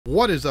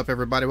What is up,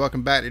 everybody?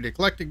 Welcome back to the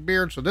Eclectic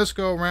Beard. So this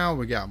go around,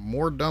 we got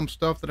more dumb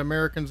stuff that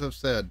Americans have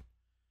said.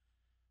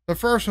 The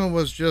first one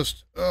was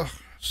just,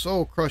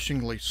 so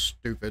crushingly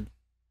stupid.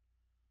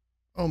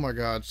 Oh my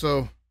God.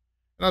 So,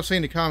 and I've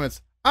seen the comments,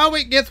 oh,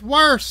 it gets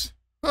worse.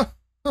 I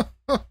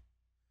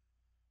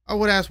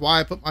would ask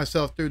why I put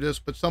myself through this,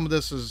 but some of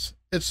this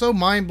it's so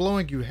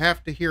mind-blowing you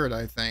have to hear it,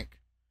 I think.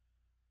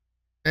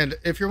 And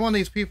if you're one of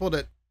these people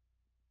that,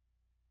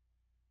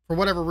 for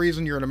whatever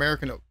reason, you're an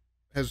American that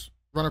has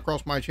run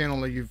across my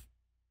channel and you've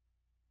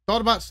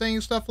thought about saying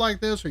stuff like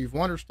this, or you've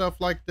wondered stuff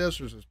like this,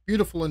 there's this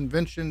beautiful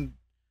invention.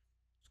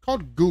 It's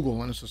called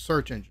Google, and it's a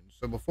search engine.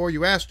 So before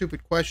you ask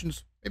stupid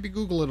questions, maybe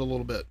Google it a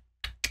little bit.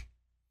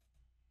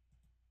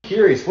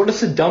 Curious, what is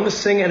the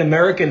dumbest thing an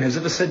American has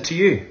ever said to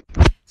you?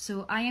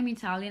 So I am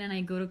Italian and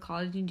I go to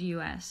college in the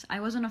US.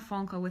 I was on a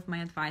phone call with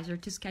my advisor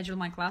to schedule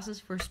my classes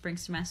for spring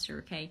semester,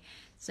 okay?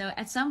 So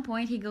at some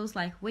point he goes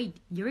like,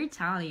 wait, you're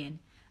Italian.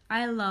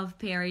 I love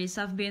Paris.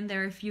 I've been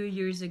there a few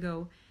years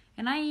ago.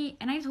 And I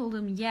told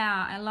him,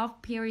 yeah, I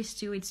love Paris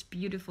too. It's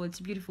beautiful. It's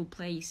a beautiful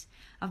place.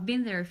 I've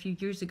been there a few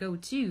years ago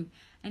too.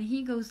 And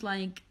he goes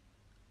like,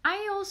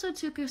 I also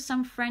took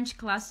some French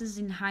classes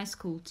in high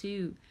school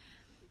too.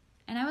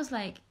 And I was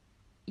like,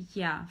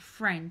 yeah,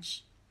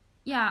 French.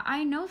 Yeah,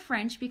 I know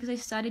French because I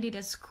studied it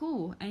at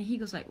school. And he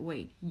goes like,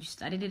 wait, you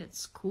studied it at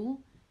school?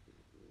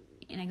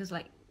 And I goes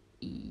like,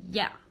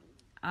 yeah,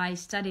 I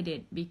studied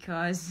it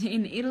because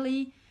in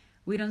Italy,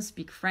 we don't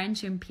speak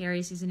French and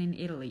Paris isn't in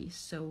Italy.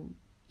 So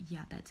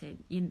yeah, that's it.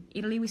 In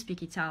Italy, we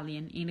speak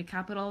Italian. In the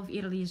capital of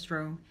Italy is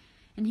Rome.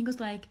 And he goes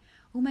like,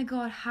 oh my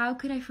God, how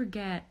could I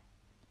forget?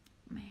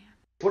 Man.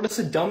 What is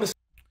the dumbest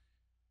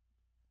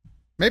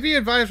Maybe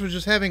advisor was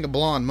just having a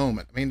blonde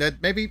moment. I mean,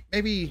 that maybe,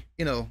 maybe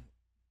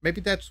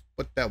that's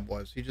what that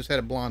was. He just had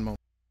a blonde moment.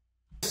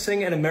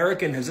 thing an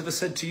American has ever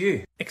said to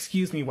you?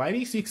 Excuse me, why do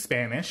you speak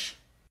Spanish?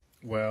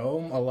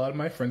 Well, a lot of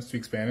my friends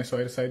speak Spanish, so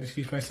I decided to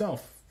teach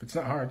myself. It's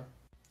not hard.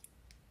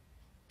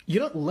 You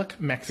don't look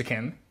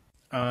Mexican.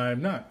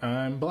 I'm not.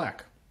 I'm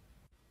black.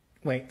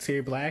 Wait, so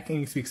you're black and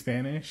you speak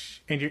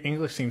Spanish? And your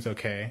English seems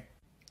okay.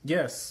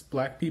 Yes,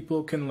 black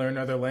people can learn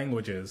other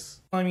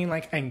languages. I mean,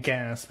 like, I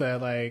guess,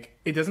 but, like,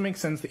 it doesn't make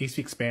sense that you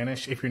speak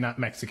Spanish if you're not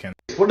Mexican.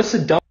 What is the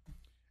dumb?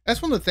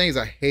 That's one of the things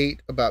I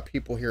hate about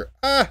people here.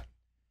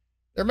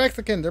 They're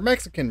Mexican. They're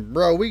Mexican.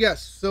 Bro, we got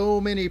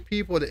so many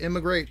people that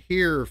immigrate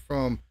here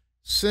from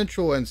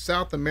Central and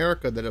South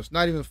America that it's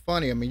not even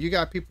funny. I mean, you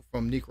got people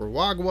from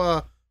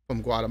Nicaragua,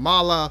 from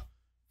Guatemala,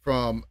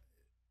 from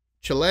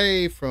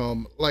Chile,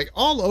 from like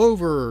all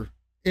over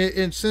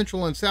in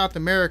Central and South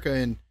America.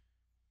 And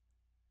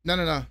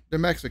no, they're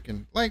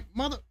Mexican. Like,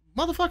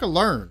 motherfucker,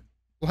 learn.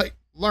 Like,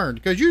 learn.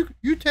 Because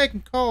you take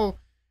and call,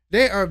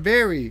 they are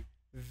very,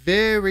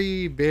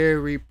 very,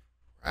 very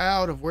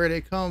proud of where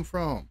they come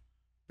from.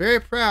 Very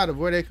proud of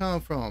where they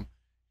come from.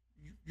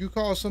 You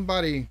call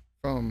somebody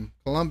from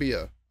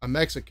Colombia a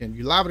Mexican,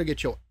 you're liable to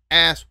get your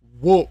ass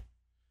whooped.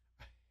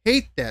 I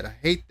hate that. I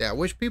hate that. I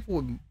wish people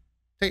would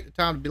take the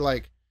time to be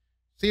like,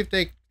 see if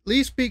they at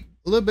least speak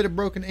a little bit of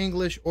broken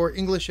English or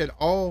English at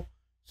all,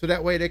 so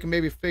that way they can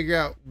maybe figure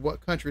out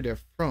what country they're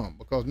from,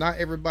 because not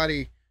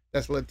everybody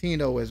that's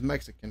Latino is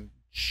Mexican.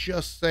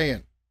 Just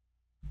saying.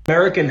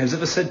 American has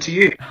ever said to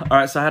you?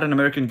 Alright, so I had an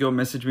American girl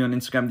message me on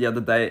Instagram the other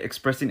day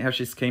expressing how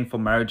she's keen for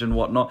marriage and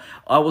whatnot.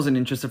 I wasn't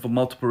interested for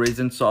multiple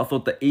reasons, so I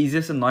thought the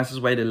easiest and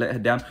nicest way to let her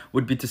down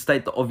would be to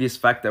state the obvious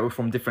fact that we're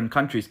from different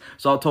countries.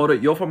 So I told her,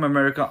 you're from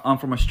America, I'm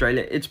from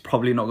Australia, it's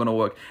probably not going to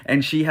work.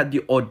 And she had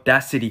the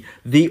audacity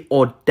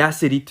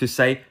to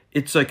say,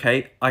 it's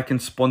okay, I can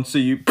sponsor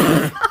you.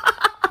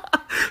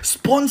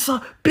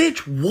 Sponsor?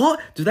 Bitch, what?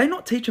 Do they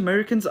not teach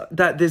Americans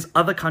that there's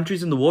other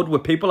countries in the world where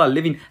people are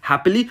living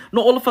happily?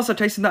 Not all of us are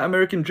chasing that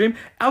American dream.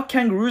 Our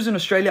kangaroos in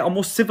Australia are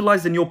more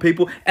civilized than your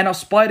people, and our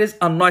spiders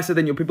are nicer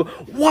than your people.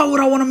 Why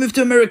would I want to move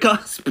to America?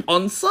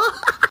 Sponsor?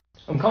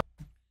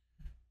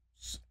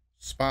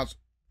 Sponsor.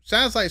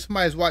 Sounds like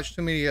somebody's watched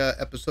too many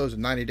episodes of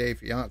 90 Day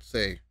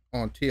Fiancé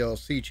on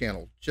TLC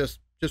channel. Just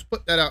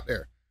put that out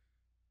there.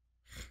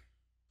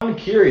 I'm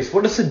curious,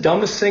 what is the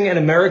dumbest thing an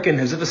American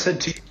has ever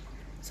said to you?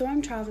 So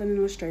I'm travelling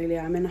in Australia,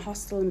 I'm in a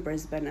hostel in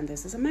Brisbane, and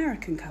there's this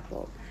American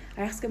couple.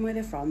 I ask them where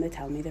they're from, they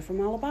tell me they're from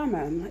Alabama.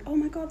 I'm like, oh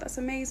my God, that's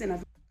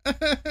amazing.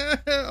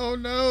 Oh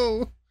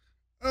no.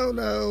 Oh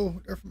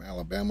no. They're from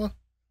Alabama.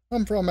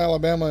 I'm from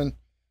Alabama, and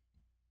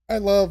I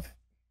love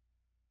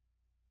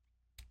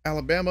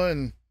Alabama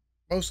and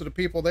most of the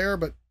people there,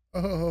 but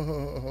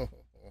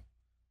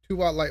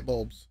 2-watt light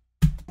bulbs.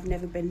 I've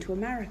never been to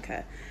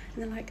America.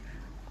 And they're like,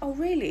 oh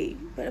really?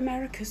 But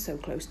America's so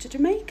close to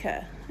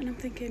Jamaica. And I'm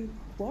thinking,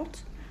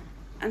 what?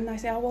 And I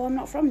say, oh, well, I'm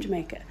not from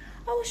Jamaica.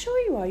 Oh, well, sure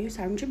you are. You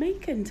sound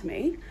Jamaican to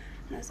me.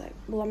 And I was like,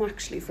 well, I'm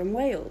actually from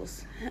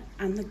Wales.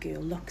 And the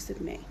girl looks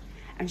at me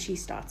and she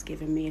starts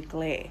giving me a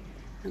glare.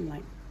 I'm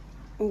like,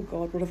 oh,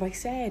 God, what have I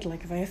said?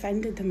 Like, have I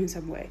offended them in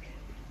some way?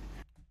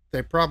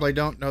 They probably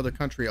don't know the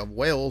country of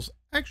Wales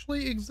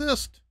actually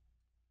exists.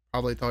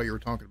 Probably thought you were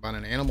talking about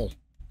an animal.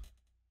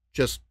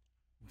 Just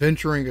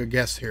venturing a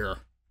guess here.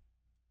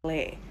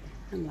 Glare.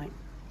 I'm like,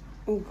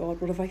 oh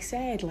God, what have I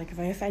said? Like, have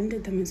I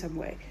offended them in some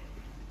way?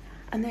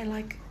 And they're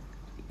like,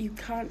 you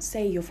can't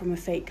say you're from a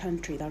fake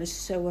country. That is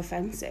so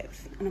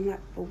offensive. And I'm like,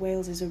 well,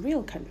 Wales is a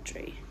real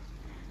country.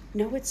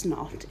 No, it's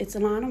not. It's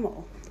an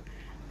animal.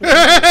 But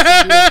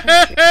it's a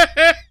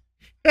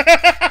real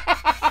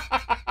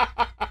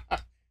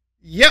country.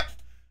 Yep.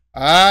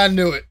 I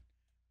knew it.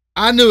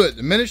 I knew it.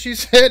 The minute she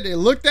said, they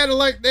looked at it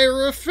like they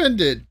were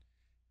offended.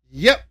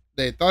 Yep.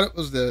 They thought it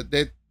was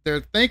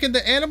they're thinking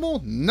the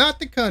animal, not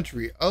the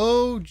country.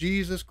 Oh,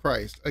 Jesus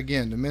Christ.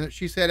 Again, the minute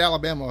she said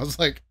Alabama, I was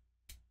like,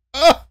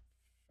 oh,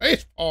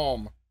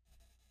 facepalm.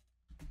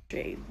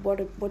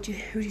 Who do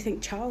you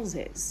think Charles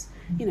is?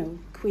 You know,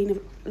 Queen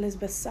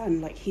Elizabeth's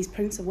son. Like, he's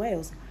Prince of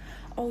Wales.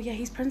 Oh yeah,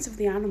 he's Prince of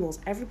the Animals.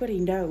 Everybody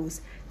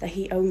knows that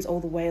he owns all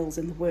the whales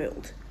in the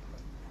world.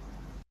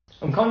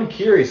 I'm kind of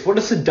curious. What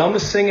is the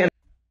dumbest thing?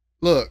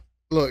 Look,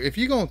 if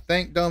you're going to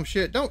think dumb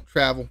shit, don't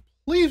travel.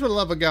 Please, for the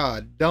love of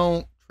God,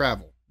 don't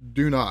travel.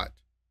 Do not.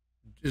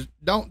 Just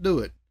don't do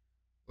it.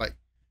 Like,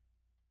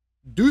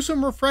 do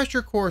some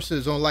refresher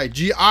courses on, like,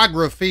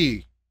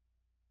 geography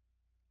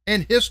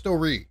and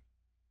history.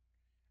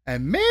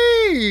 And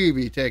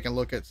maybe take a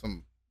look at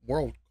some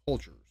world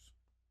cultures.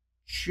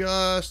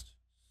 Just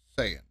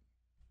saying.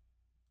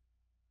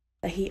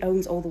 That he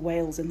owns all the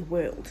whales in the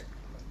world.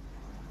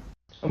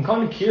 I'm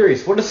kind of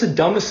curious. What is the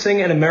dumbest thing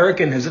an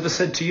American has ever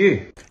said to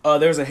you?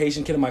 There was a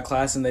Haitian kid in my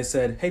class, and they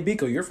said, "Hey,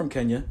 Biko, you're from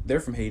Kenya. They're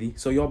from Haiti.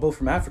 So y'all both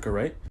from Africa,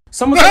 right?"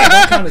 Someone said I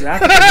don't count as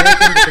African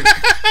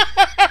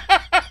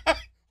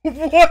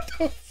American. What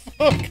the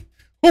fuck?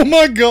 Oh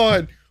my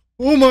God.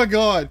 Oh my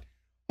God.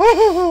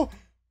 Oh,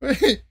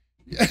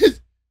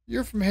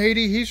 you're from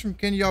Haiti. He's from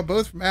Kenya. Y'all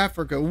both from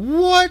Africa.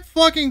 What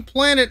fucking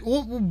planet?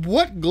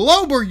 What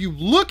globe are you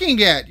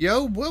looking at,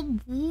 yo?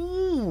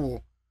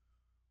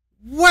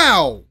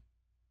 Wow.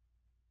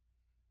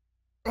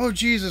 Oh,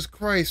 Jesus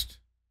Christ.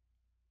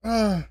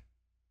 There's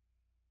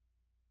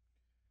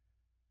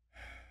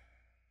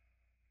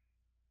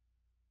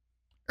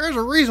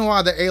a reason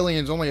why the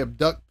aliens only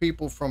abduct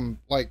people from,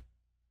 like,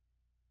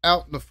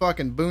 out in the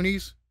fucking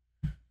boonies.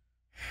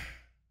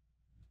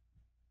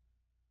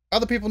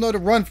 Other people know to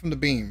run from the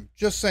beam.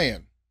 Just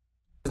saying.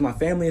 My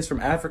family is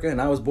from Africa,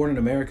 and I was born in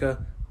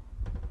America.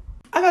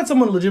 I've had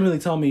someone legitimately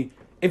tell me,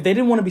 if they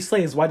didn't want to be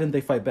slaves, why didn't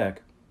they fight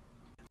back?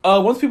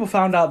 Once people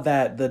found out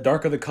that the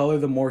darker the color,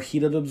 the more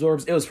heat it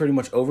absorbs, it was pretty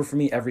much over for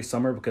me every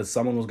summer because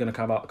someone was going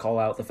to call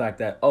out the fact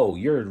that, oh,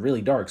 you're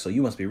really dark, so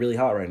you must be really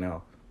hot right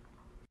now.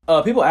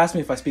 People ask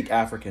me if I speak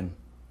African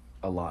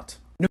a lot.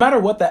 No matter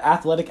what the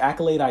athletic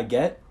accolade I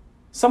get,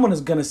 someone is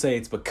going to say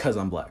it's because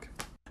I'm black.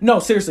 No,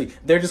 seriously,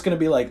 they're just going to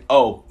be like,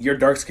 oh, you're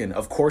dark skinned.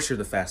 Of course you're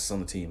the fastest on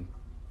the team.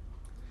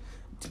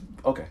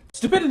 Okay.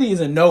 Stupidity is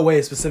in no way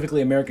a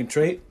specifically American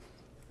trait,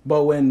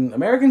 but when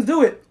Americans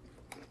do it,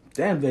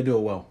 damn, they do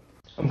it well.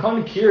 I'm kind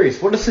of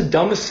curious. What is the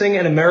dumbest thing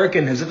an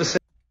American has ever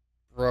said?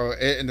 Bro,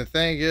 and the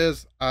thing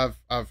is, I've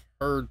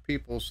heard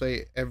people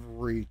say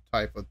every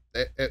type of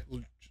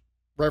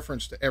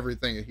reference to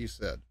everything that he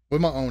said with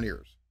my own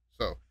ears.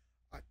 So,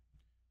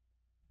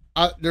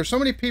 there's so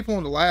many people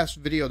in the last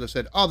video that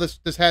said, "Oh,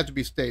 this had to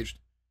be staged."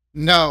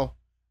 No,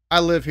 I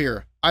live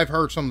here. I've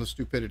heard some of the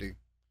stupidity.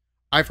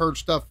 I've heard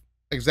stuff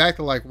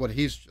exactly like what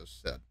he's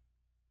just said.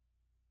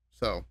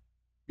 So,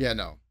 yeah,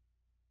 no.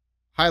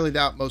 Highly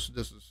doubt most of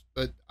this is,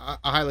 but I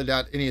highly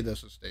doubt any of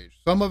this is staged.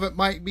 Some of it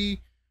might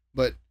be,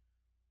 but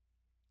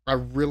I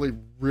really,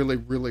 really,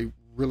 really,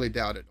 really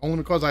doubt it. Only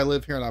because I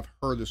live here and I've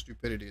heard the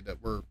stupidity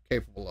that we're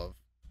capable of.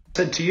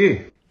 Said to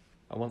you.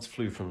 I once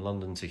flew from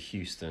London to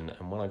Houston,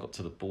 and when I got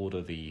to the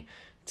border, the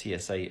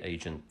TSA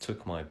agent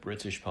took my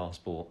British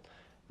passport,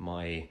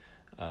 my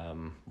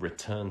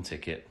return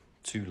ticket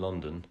to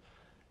London,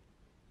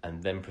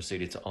 and then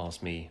proceeded to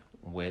ask me,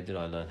 where did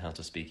I learn how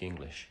to speak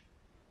English?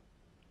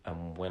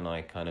 And when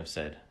I kind of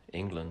said,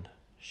 England,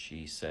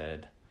 she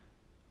said,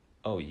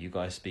 oh, you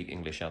guys speak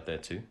English out there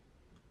too?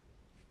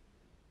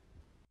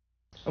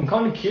 I'm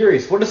kind of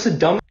curious. What is the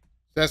dumbest?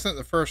 That's not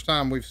the first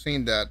time we've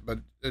seen that, but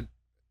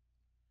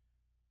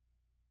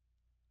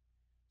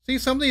see,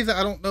 some of these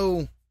I don't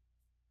know.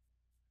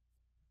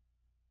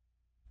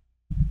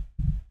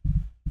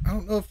 I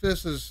don't know if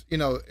this is, I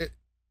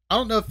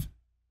don't know if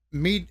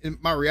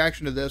my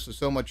reaction to this is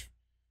so much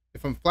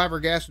if I'm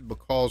flabbergasted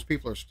because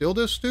people are still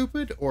this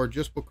stupid or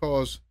just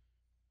because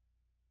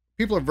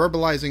people are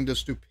verbalizing the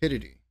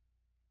stupidity.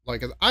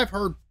 Like, I've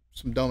heard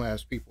some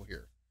dumbass people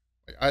here.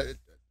 Like,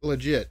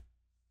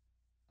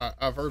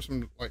 I've heard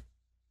some, like,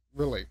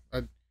 really.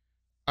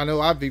 I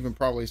know I've even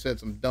probably said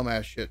some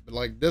dumbass shit, but,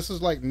 like, this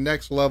is, like,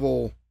 next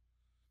level,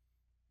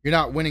 you're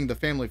not winning the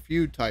Family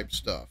Feud type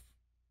stuff.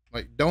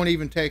 Like, don't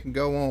even take and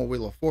go on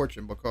Wheel of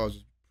Fortune because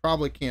you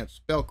probably can't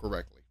spell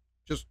correctly.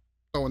 Just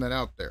throwing that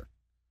out there.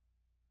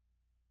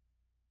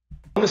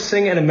 Dumbest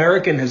thing an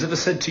American has ever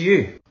said to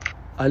you?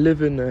 I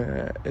live in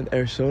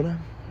Arizona,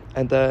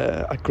 and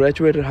I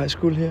graduated high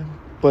school here.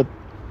 But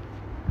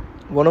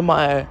one of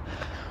my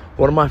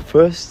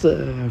first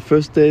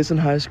days in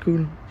high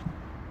school,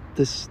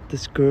 this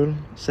girl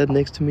sat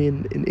next to me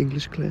in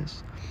English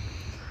class.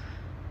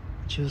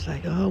 She was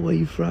like, oh, where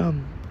you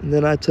from? And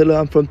then I tell her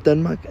I'm from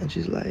Denmark, and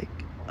she's like,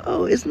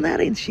 oh, isn't that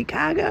in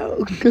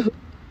Chicago?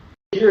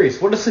 Curious,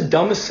 what is the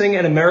dumbest thing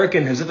an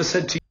American has ever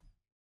said to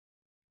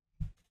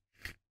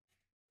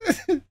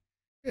you?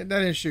 Isn't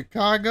that in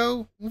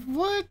Chicago?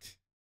 What?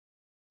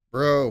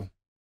 Bro.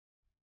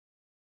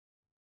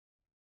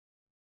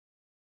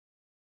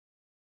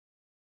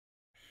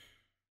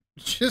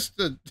 Just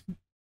a...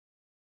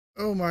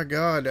 Oh my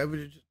God.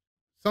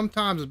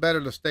 Sometimes it's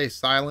better to stay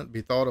silent,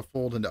 be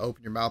thoughtful, than to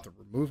open your mouth and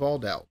remove all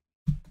doubt.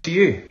 To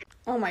you?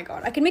 Oh my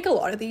God, I can make a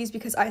lot of these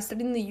because I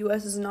studied in the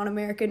US as a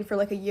non-American for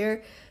like a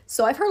year,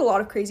 so I've heard a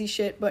lot of crazy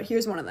shit, but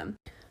here's one of them.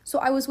 So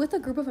I was with a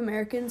group of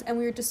Americans and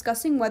we were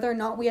discussing whether or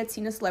not we had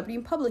seen a celebrity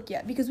in public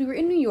yet, because we were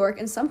in New York,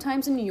 and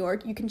sometimes in New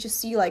York you can just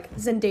see like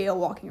Zendaya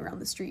walking around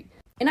the street.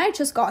 And I had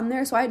just gotten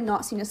there, so I had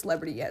not seen a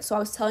celebrity yet, so I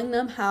was telling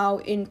them how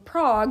in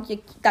Prague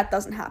that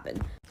doesn't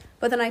happen.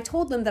 But then I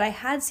told them that I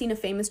had seen a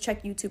famous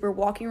Czech YouTuber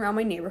walking around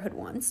my neighborhood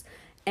once,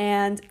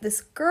 and this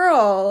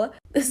girl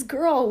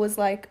was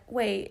like,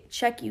 wait,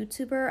 Czech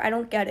YouTuber? I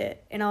don't get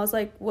it. And I was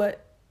like, what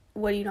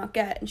do you not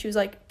get? And she was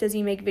like, does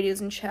he make videos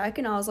in Czech?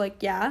 And I was like,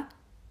 yeah.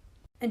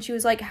 And she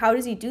was like, how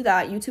does he do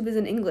that? YouTube is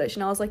in English.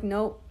 And I was like,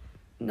 no,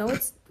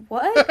 it's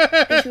what?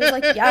 And she was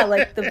like, yeah,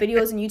 like the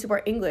videos on YouTube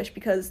are English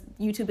because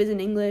YouTube is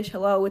in English.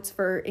 Hello, it's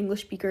for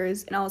English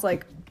speakers. And I was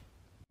like,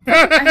 I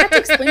had to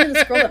explain to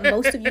this girl that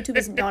most of YouTube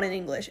is not in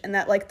English and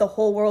that like the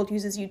whole world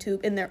uses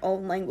YouTube in their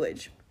own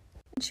language.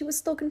 And she was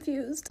still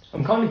confused.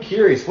 I'm kind of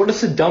curious, what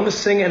is the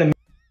dumbest thing an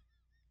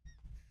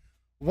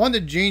One, the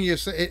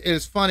genius, it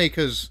is funny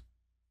because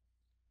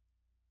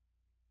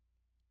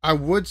I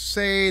would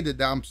say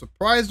that I'm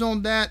surprised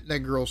on that. That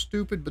girl's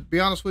stupid, but to be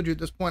honest with you at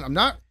this point, I'm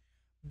not.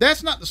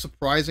 That's not the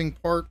surprising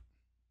part.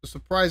 The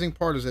surprising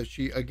part is that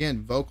she,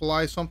 again,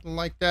 vocalized something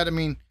like that. I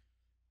mean,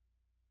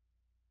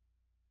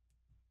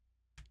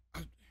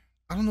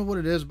 I don't know what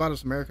it is about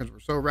us Americans. We're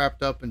so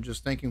wrapped up in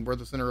just thinking we're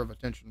the center of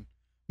attention.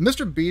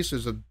 Mr. Beast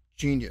is a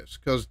genius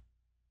because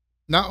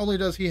not only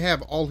does he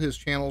have all his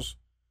channels,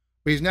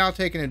 but he's now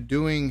taken and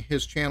doing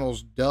his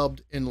channels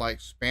dubbed in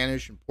like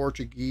Spanish and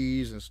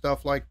Portuguese and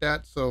stuff like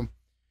that. So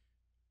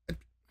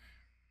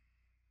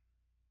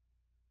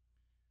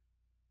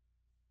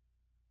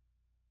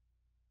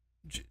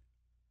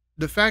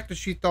the fact that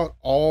she thought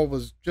all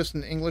was just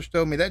in English,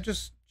 though, I mean, that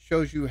just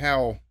shows you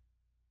how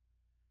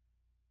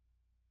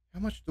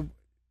much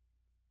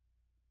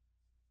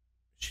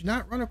she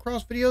not run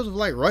across videos of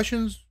like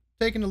Russians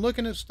taking a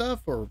looking at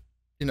stuff, or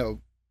I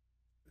don't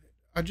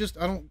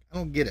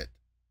get it.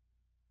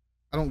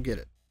 I don't get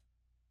it.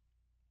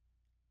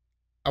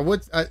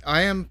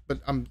 I am,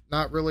 but I'm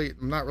not really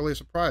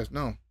surprised.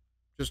 No,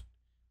 just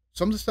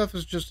some of the stuff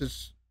is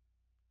just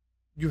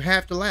you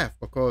have to laugh,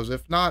 because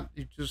if not,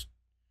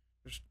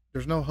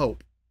 there's no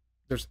hope.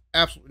 There's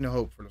absolutely no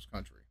hope for this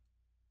country.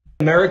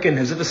 American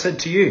has ever said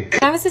to you?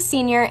 When I was a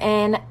senior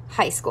in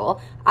high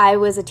school, I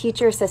was a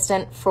teacher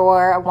assistant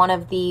for one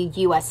of the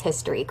U.S.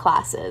 history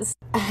classes.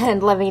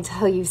 And let me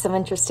tell you, some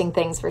interesting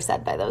things were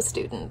said by those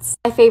students.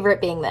 My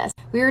favorite being this.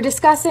 We were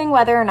discussing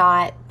whether or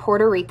not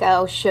Puerto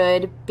Rico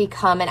should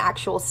become an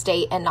actual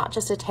state and not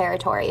just a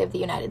territory of the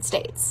United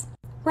States.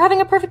 We're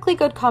having a perfectly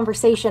good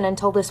conversation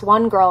until this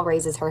one girl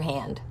raises her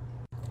hand.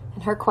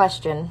 And her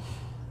question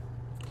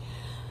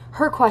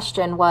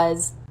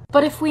was,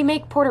 but if we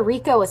make Puerto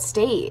Rico a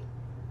state,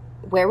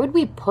 where would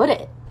we put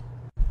it?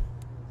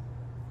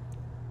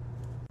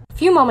 A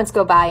few moments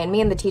go by and me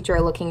and the teacher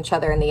are looking each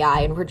other in the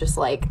eye and we're just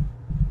like,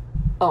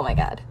 oh my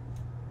God.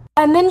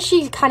 And then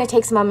she kind of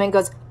takes a moment and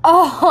goes,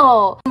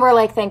 oh, and we're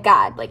like, thank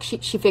God, like she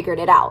figured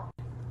it out.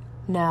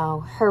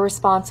 No, her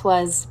response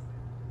was,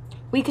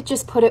 we could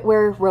just put it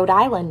where Rhode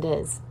Island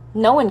is.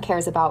 No one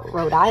cares about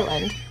Rhode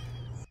Island.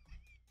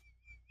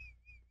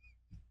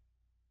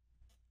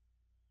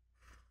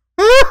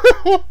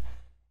 Oh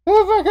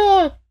my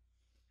God.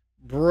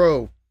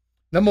 Bro,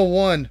 number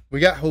one,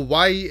 we got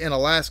Hawaii and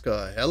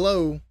Alaska.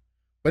 Hello.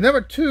 But number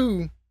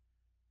two,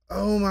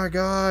 oh my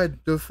God,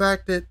 the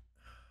fact that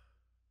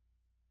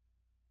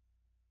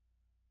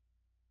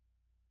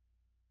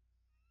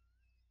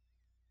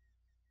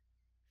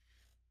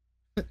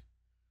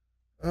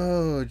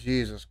oh,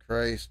 Jesus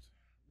Christ.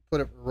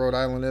 Put it where Rhode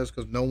Island is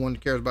because no one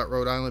cares about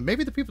Rhode Island.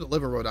 Maybe the people that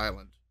live in Rhode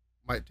Island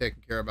might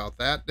take care about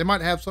that. They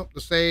might have something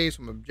to say,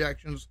 some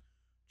objections.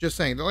 Just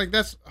saying, they're like,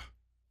 that's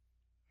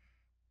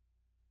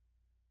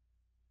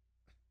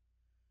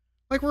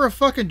like we're a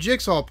fucking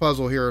jigsaw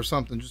puzzle here or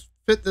something. Just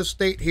fit this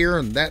state here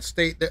and that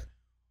state there.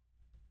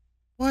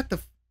 What the?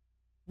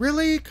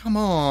 Really? Come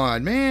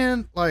on,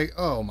 man. Like,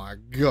 oh my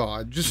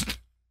God. Just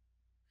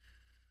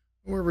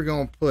where are we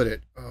going to put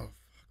it? Oh,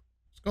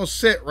 it's going to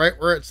sit right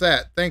where it's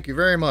at. Thank you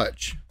very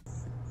much.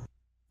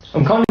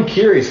 I'm kind of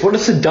curious, what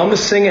is the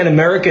dumbest thing an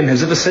American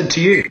has ever said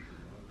to you?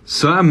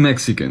 So I'm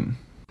Mexican,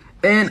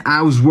 and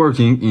I was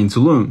working in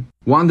Tulum.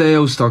 One day I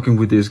was talking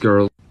with this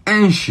girl,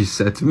 and she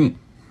said to me,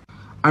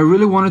 I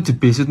really wanted to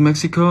visit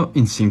Mexico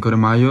in Cinco de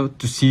Mayo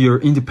to see your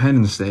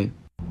Independence Day.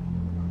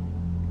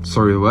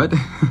 Sorry, what?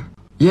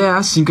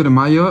 Yeah, Cinco de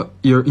Mayo,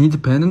 your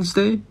Independence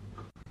Day?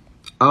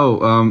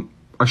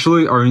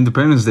 Actually, our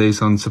Independence Day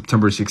is on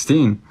September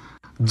 16.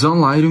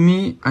 Don't lie to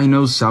me. I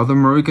know South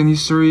American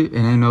history,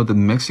 and I know that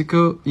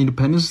Mexico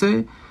Independence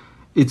Day,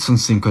 it's on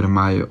Cinco de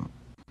Mayo.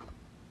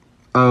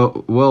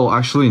 Well,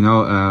 actually,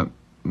 no.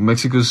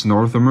 Mexico's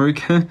North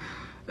America,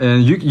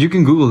 and you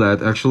can Google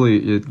that.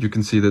 Actually, you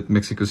can see that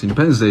Mexico's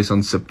Independence Day is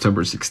on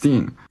September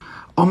 16.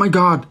 Oh my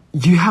God,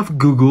 you have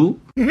Google?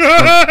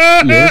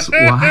 Yes.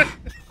 Why?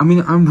 I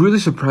mean, I'm really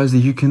surprised that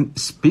you can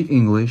speak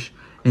English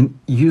and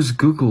use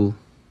Google.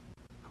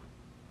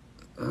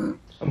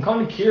 I'm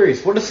kind of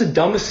curious. What is the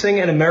dumbest thing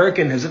an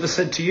American has ever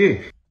said to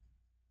you?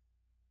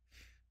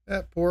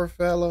 That poor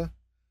fella.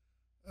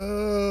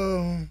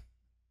 Oh.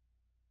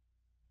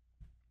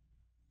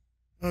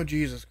 Oh,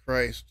 Jesus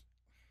Christ.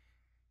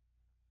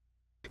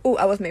 Oh,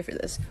 I was made for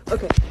this.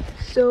 Okay,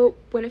 so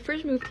when I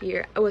first moved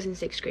here, I was in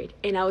 6th grade,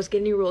 and I was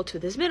getting enrolled to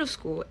this middle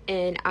school,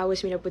 and I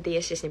was meeting up with the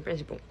assistant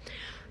principal.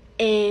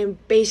 And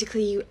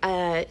basically,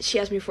 she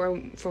asked me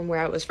from where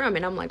I was from,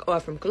 and I'm like, oh,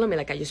 I'm from Colombia,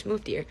 like I just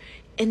moved here.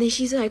 And then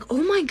she's like,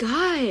 oh my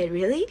God,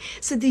 really?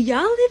 So do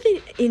y'all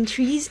live in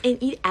trees and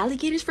eat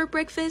alligators for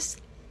breakfast?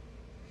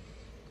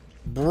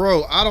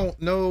 Bro, I don't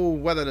know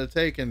whether to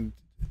take and...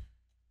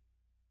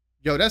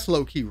 Yo, that's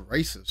low-key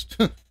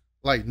racist.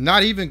 Like,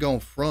 not even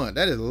going front.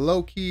 That is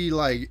low-key,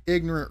 like,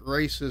 ignorant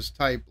racist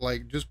type.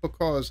 Like, just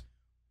because...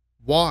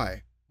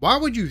 Why? Why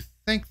would you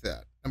think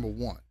that, number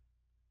one?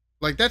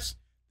 Like, that's...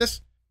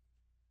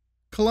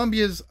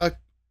 Colombia's a...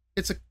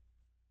 It's a...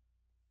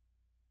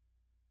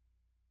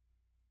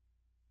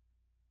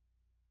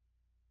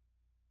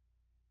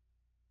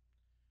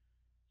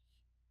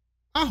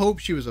 I hope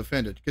she was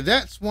offended. Because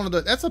that's one of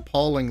the... That's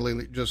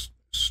appallingly just...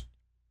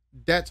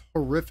 That's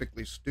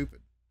horrifically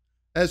stupid.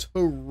 That's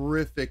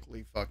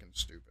horrifically fucking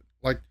stupid.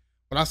 Like,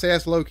 when I say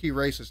that's low-key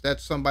racist,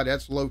 that's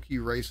low-key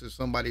racist,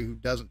 somebody who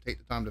doesn't take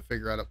the time to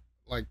figure out,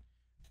 like,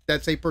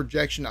 that's a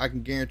projection I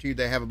can guarantee you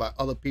they have about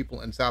other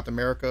people in South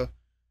America.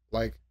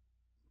 Like,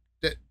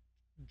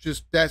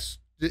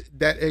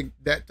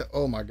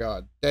 oh my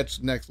God,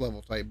 that's next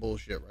level type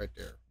bullshit right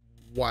there.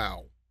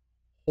 Wow.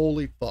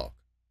 Holy fuck.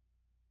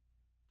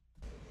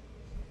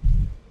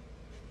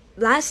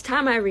 Last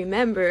time I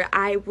remember,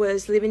 I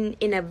was living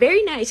in a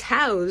very nice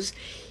house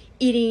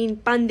eating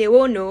pan de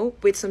bono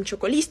with some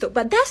chocolisto,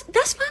 but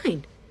that's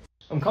fine.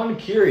 I'm kind of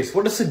curious.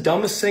 What is the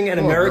dumbest thing an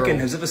American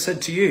has ever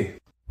said to you?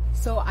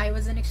 So I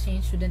was an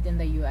exchange student in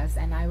the US,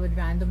 and I would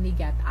randomly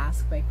get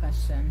asked by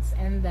questions.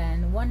 And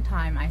then one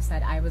time I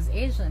said I was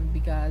Asian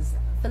because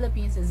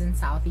Philippines is in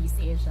Southeast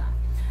Asia.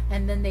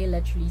 And then they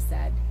literally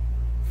said,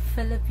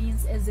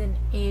 Philippines is in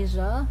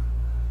Asia?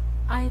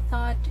 I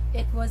thought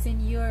it was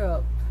in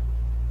Europe.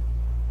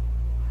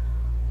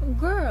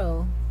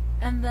 Girl.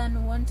 And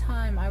then one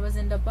time I was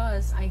in the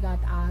bus, I got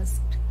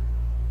asked,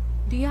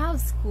 do you have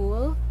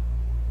school?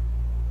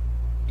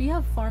 Do you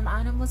have farm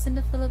animals in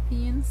the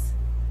Philippines?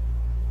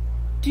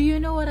 Do you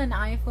know what an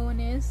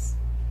iPhone is?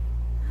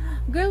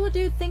 Girl, what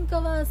do you think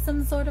of us?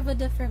 Some sort of a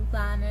different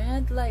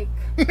planet? Like,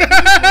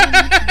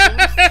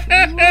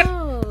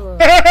 whoa.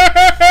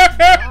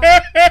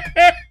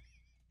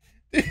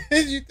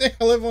 Did you think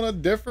I live on a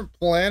different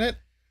planet?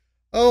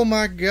 Oh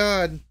my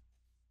God.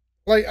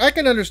 Like, I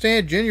can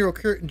understand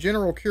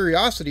general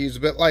curiosities,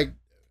 but, like,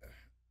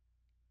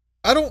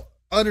 I don't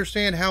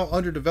understand how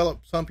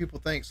underdeveloped some people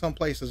think some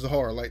places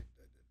are. Like,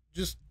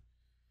 just,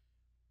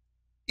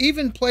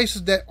 even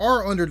places that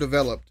are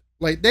underdeveloped,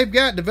 like, they've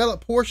got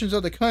developed portions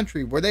of the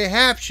country where they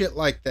have shit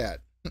like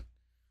that.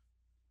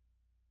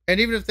 And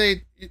even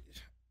if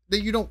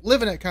you don't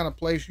live in that kind of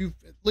place, you've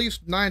at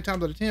least 9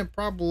 times out of 10,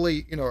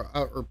 probably,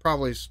 or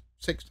probably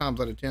 6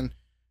 times out of 10, at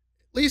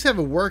least have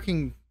a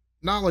working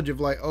knowledge of,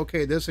 like,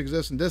 okay, this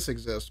exists and this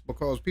exists,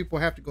 because people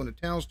have to go into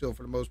town still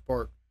for the most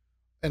part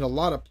in a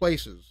lot of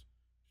places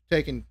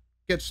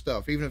get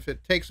stuff, even if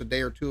it takes a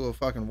day or two of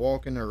fucking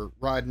walking or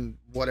riding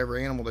whatever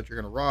animal that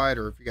you're going to ride,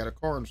 or if you got a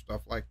car and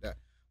stuff like that.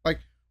 Like,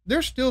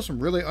 there's still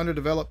some really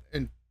underdeveloped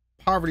and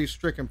poverty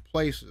stricken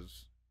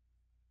places,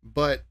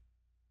 but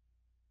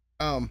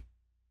like,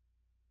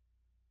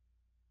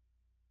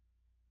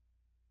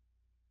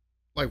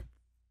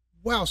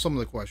 wow, some of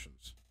the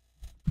questions.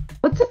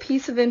 What's a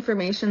piece of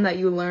information that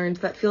you learned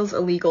that feels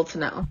illegal to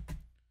know?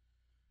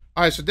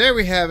 All right, so there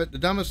we have it. The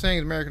dumbest thing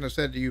American has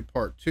said to you,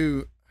 part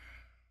 2.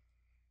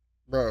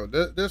 Bro,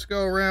 this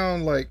go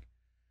around, like,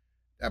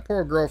 that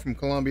poor girl from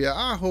Colombia.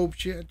 I hope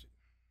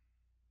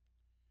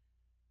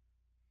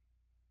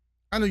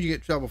I know you get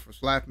in trouble for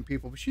slapping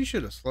people, but she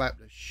should have slapped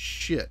the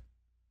shit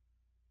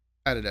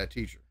out of that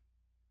teacher.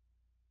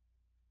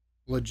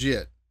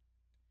 Legit.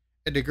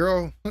 And the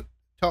girl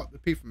talked to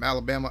people from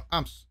Alabama.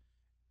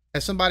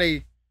 As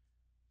somebody,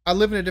 I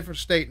live in a different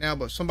state now,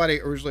 but somebody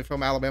originally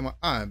from Alabama,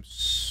 I'm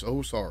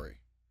so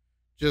sorry.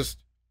 Just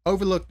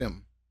overlook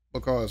them,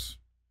 because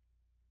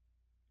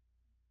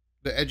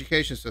the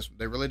education system,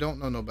 they really don't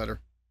know no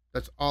better.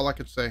 That's all I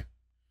could say.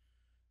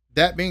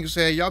 That being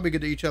said, y'all be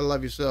good to each other.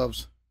 Love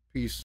yourselves.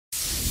 Peace.